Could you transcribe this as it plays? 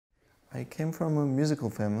I came from a musical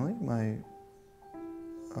family. My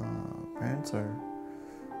parents are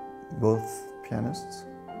both pianists,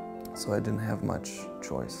 so I didn't have much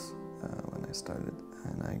choice when I started.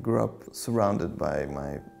 And I grew up surrounded by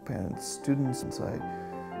my parents' students, and so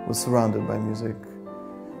I was surrounded by music.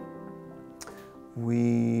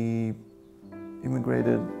 We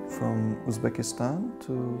immigrated from Uzbekistan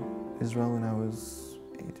to Israel when I was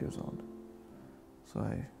 8 years old. So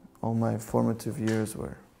all my formative years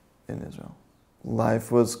were in Israel.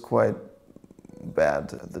 Life was quite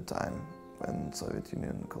bad at the time when the Soviet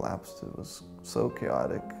Union collapsed. It was so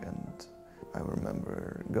chaotic, and I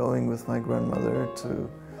remember going with my grandmother to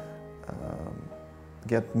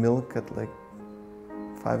get milk at like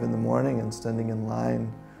 5 in the morning and standing in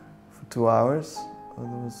line for 2 hours. There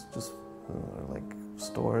was just like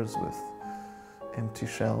stores with empty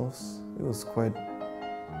shelves. It was quite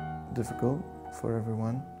difficult for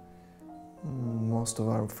everyone. Most of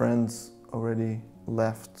our friends already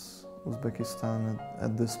left Uzbekistan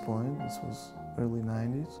at this point. This was early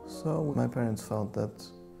 90s. So my parents felt that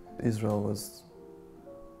Israel was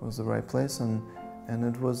the right place, and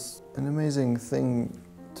it was an amazing thing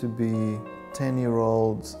to be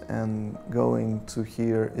 10-year-olds and going to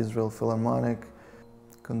hear Israel Philharmonic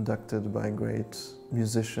conducted by great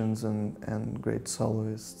musicians and great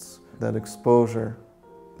soloists. That exposure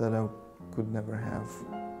that I could never have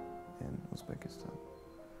in Uzbekistan.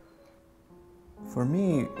 For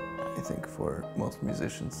me, I think for most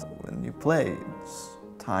musicians, when you play,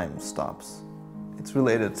 time stops. It's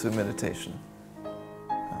related to meditation.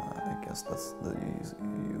 I guess that's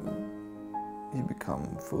you become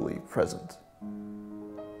fully present.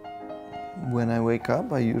 When I wake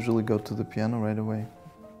up, I usually go to the piano right away.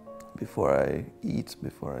 Before I eat,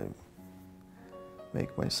 before I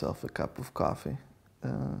make myself a cup of coffee.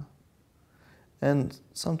 And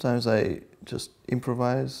sometimes I just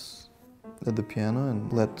improvise at the piano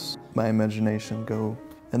and let my imagination go.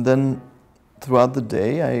 And then throughout the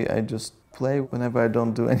day, I just play whenever I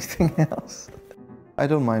don't do anything else. I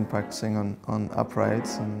don't mind practicing on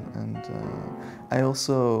uprights, and I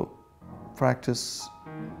also practice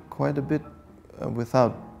quite a bit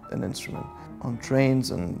without an instrument. On trains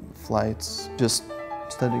and flights, just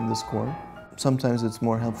studying the score. Sometimes it's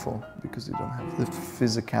more helpful because you don't have the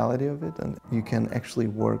physicality of it, and you can actually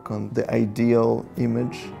work on the ideal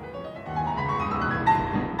image.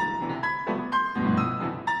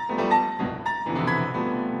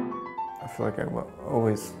 I feel like I've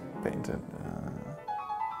always painted.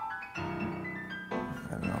 I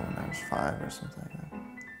don't know, when I was 5 or something like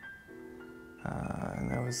that.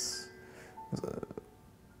 And I was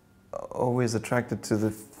always attracted to the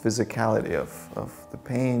physicality of the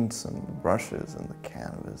paints and the brushes and the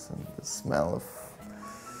canvas and the smell of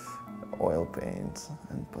oil paint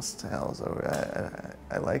and pastels.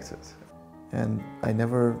 I liked it. And I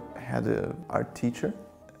never had an art teacher,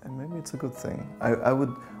 and maybe it's a good thing. I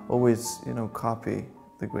would always, copy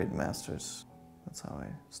the great masters. That's how I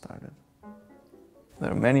started.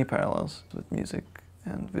 There are many parallels with music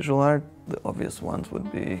and visual art. The obvious ones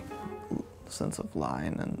would be sense of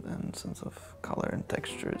line and sense of color and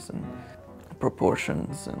textures and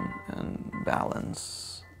proportions and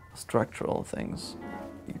balance, structural things.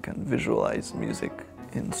 You can visualize music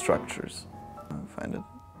in structures. I find it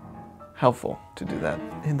helpful to do that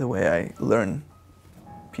in the way I learn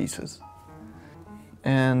pieces.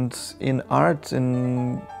 And in art,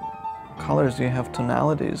 in colors, you have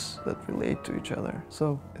tonalities that relate to each other.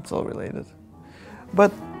 So it's all related.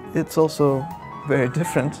 But it's also very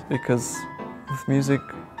different because with music,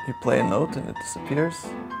 you play a note and it disappears,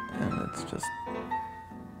 and it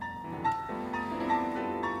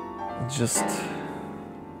just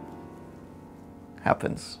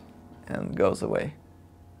happens and goes away.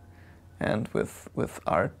 And with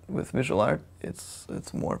art, with visual art,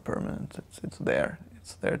 it's more permanent. It's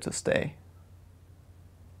there to stay,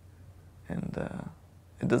 and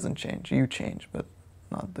it doesn't change. You change, but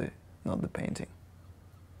not the painting.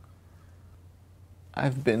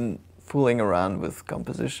 I've been fooling around with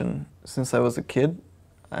composition since I was a kid.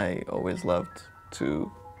 I always loved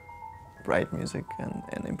to write music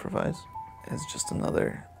and improvise. It's just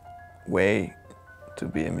another way to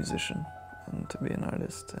be a musician and to be an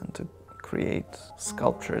artist and to create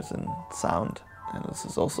sculptures and sound. And this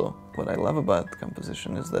is also what I love about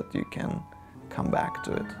composition, is that you can come back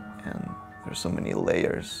to it, and there's so many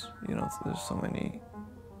layers, there's so many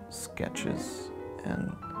sketches,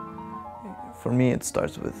 and for me, it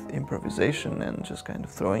starts with improvisation and just kind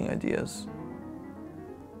of throwing ideas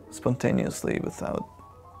spontaneously without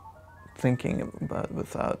thinking about,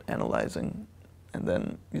 without analyzing. And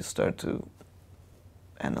then you start to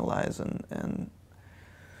analyze and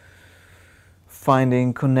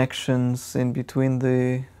finding connections in between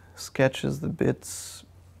the sketches, the bits,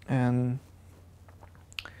 and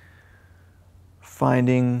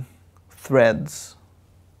finding threads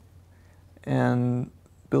and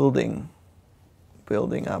building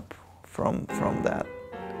up from that.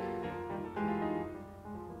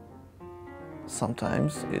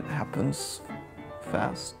 Sometimes it happens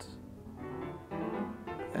fast,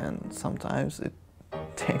 and sometimes it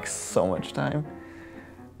takes so much time,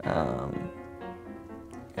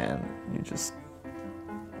 and you're just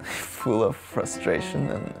full of frustration,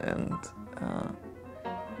 and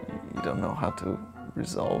you don't know how to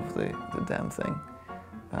resolve the damn thing.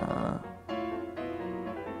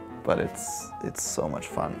 But it's so much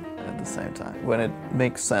fun at the same time. When it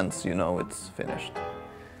makes sense, you know it's finished.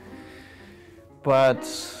 But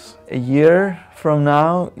a year from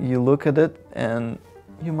now, you look at it and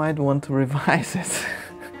you might want to revise it.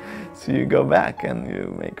 So you go back and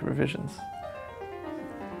you make revisions.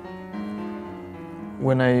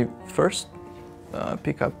 When I first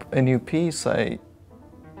pick up a new piece, I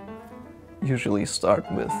usually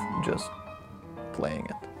start with just playing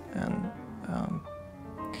it, and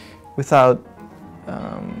without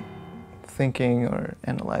thinking or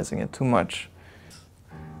analyzing it too much.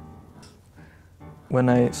 When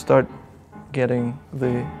I start getting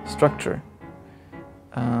the structure,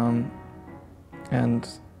 and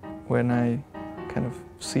when I kind of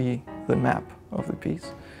see the map of the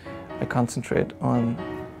piece, I concentrate on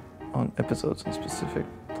episodes in specific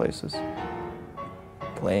places,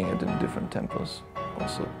 playing it in different tempos,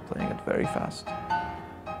 also playing it very fast,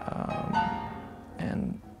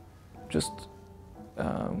 and just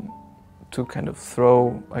to kind of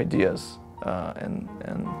throw ideas and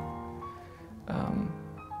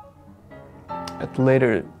at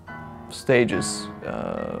later stages,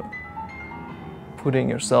 putting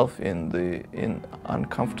yourself in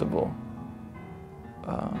uncomfortable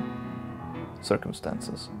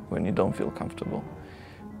circumstances when you don't feel comfortable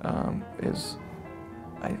is,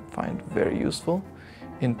 I find, very useful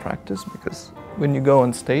in practice, because when you go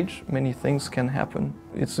on stage, many things can happen.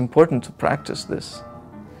 It's important to practice this.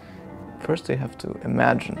 First, you have to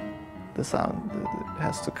imagine the sound. It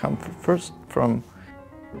has to come first from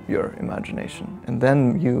your imagination, and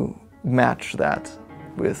then you match that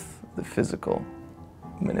with the physical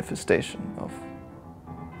manifestation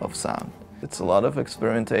of sound. It's a lot of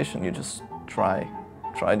experimentation. You just try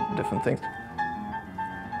different things.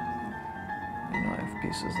 You know, I have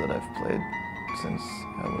pieces that I've played since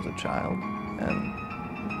I was a child, and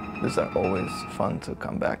these are always fun to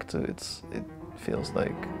come back to. It feels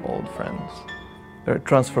like old friends. There are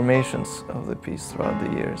transformations of the piece throughout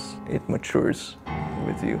the years. It matures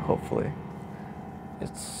with you, hopefully.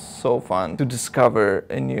 It's so fun to discover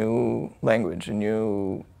a new language, a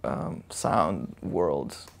new sound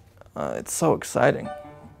world. It's so exciting.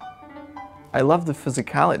 I love the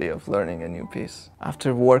physicality of learning a new piece.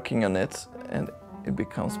 After working on it, and it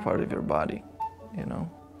becomes part of your body, you know.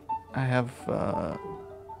 I have a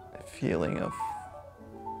feeling of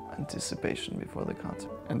anticipation before the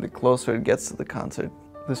concert. And the closer it gets to the concert,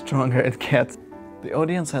 the stronger it gets. The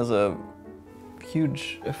audience has a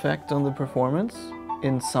huge effect on the performance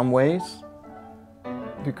in some ways,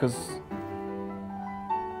 because,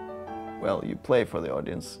 well, you play for the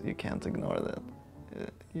audience, you can't ignore that.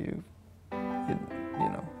 You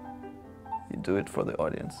know, you do it for the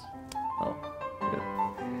audience. Oh,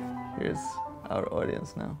 here's our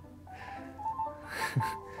audience now.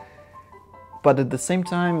 But at the same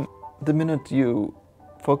time, the minute you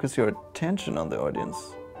focus your attention on the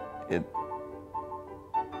audience, it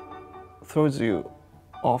throws you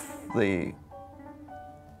off the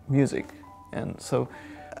music. And so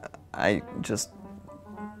I just,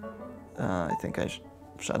 I think I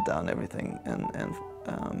shut down everything and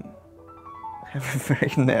have a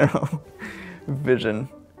very narrow vision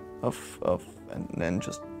and then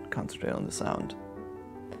just concentrate on the sound.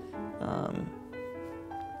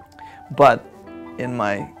 But in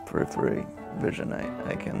my periphery vision,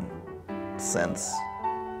 I can sense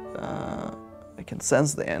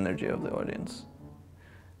the energy of the audience.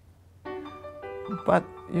 But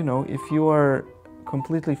you know, if you are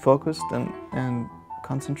completely focused and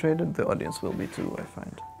concentrated, the audience will be too, I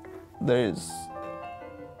find. There is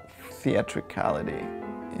theatricality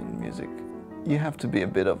in music. You have to be a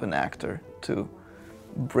bit of an actor to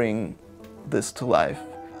bring this to life.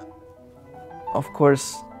 Of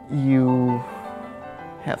course, you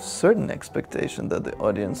have certain expectation that the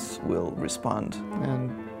audience will respond,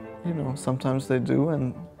 and you know, sometimes they do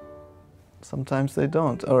and sometimes they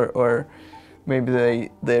don't, or maybe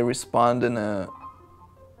they respond in a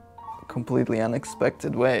completely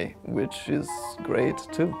unexpected way, which is great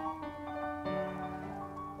too.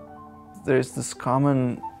 there's this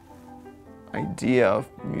common idea of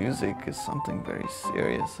music is something very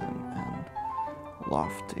serious and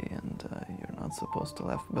lofty, and you're not supposed to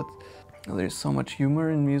laugh. But there's so much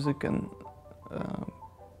humor in music, and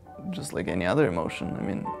just like any other emotion, I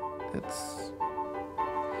mean,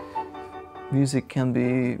 music can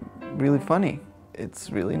be really funny.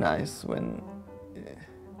 It's really nice when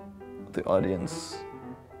the audience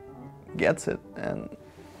gets it and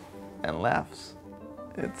laughs.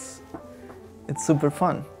 It's super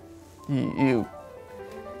fun. You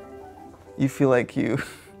feel like you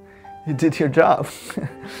did your job.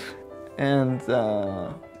 And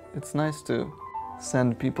it's nice to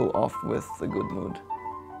send people off with a good mood.